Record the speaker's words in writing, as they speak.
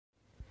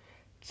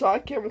So I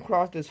came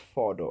across this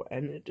photo,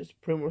 and it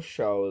just pretty much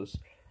shows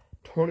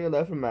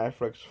 2011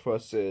 Mavericks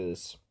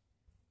versus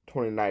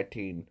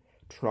 2019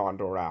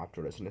 Toronto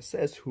Raptors, and it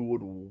says who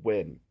would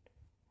win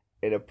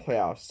in a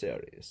playoff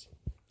series.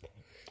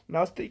 And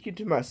I was thinking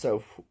to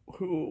myself,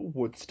 who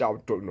would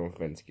stop Dirk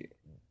Nowitzki?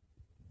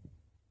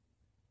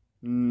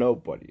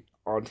 Nobody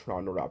on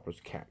Toronto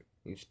Raptors can.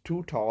 He's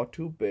too tall,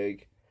 too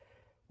big.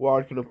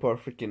 We're gonna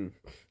put freaking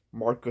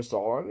Marcus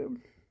Gasol on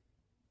him.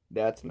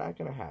 That's not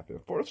gonna happen.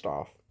 First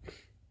off,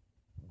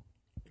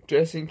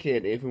 Jason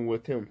Kidd, even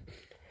with him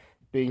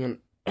being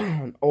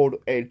an old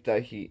age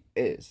that he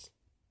is,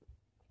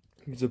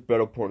 he's a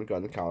better point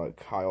guard than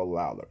Kyle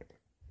Lowry.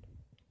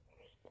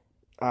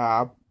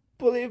 I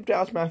believe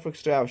Dallas Mavericks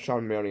still have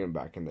Sean Marion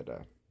back in the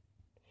day.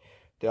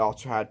 They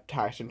also had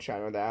Tyson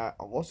Chandler. That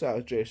also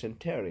has Jason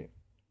Terry.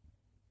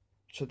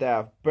 So they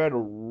have better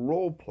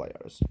role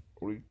players,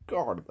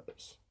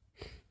 regardless.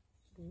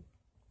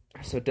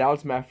 So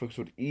Dallas Mavericks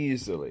would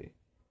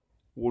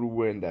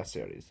win that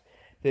series.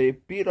 They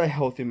beat a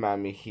healthy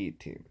Miami Heat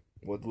team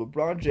with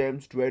LeBron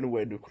James, Dwayne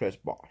Wade, and Chris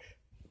Bosh.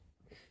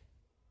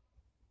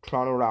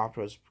 Toronto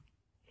Raptors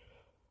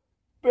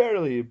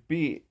barely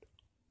beat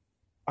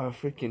a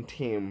freaking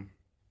team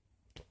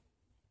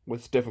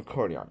with Stephen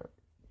Curry on it.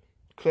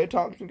 Klay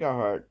Thompson got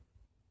hurt.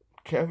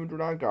 Kevin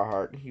Durant got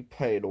hurt. He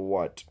played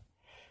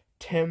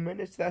 10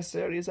 minutes that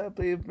series, I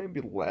believe,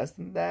 maybe less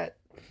than that.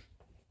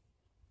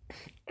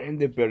 And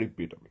they barely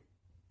beat him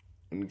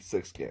in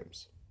 6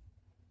 games.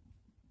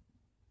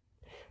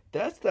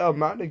 That's the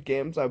amount of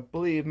games I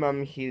believe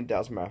Miami Heat and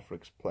Dallas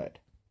Mavericks played.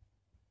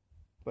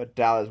 But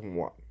Dallas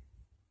won.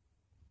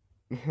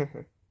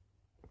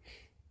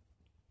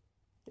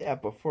 Yeah,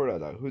 but for that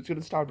though, who's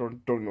gonna stop Dirk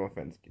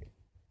Nowitzki?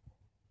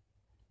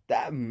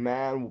 That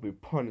man will be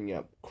putting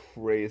up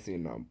crazy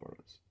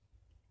numbers.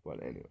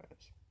 But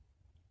anyways.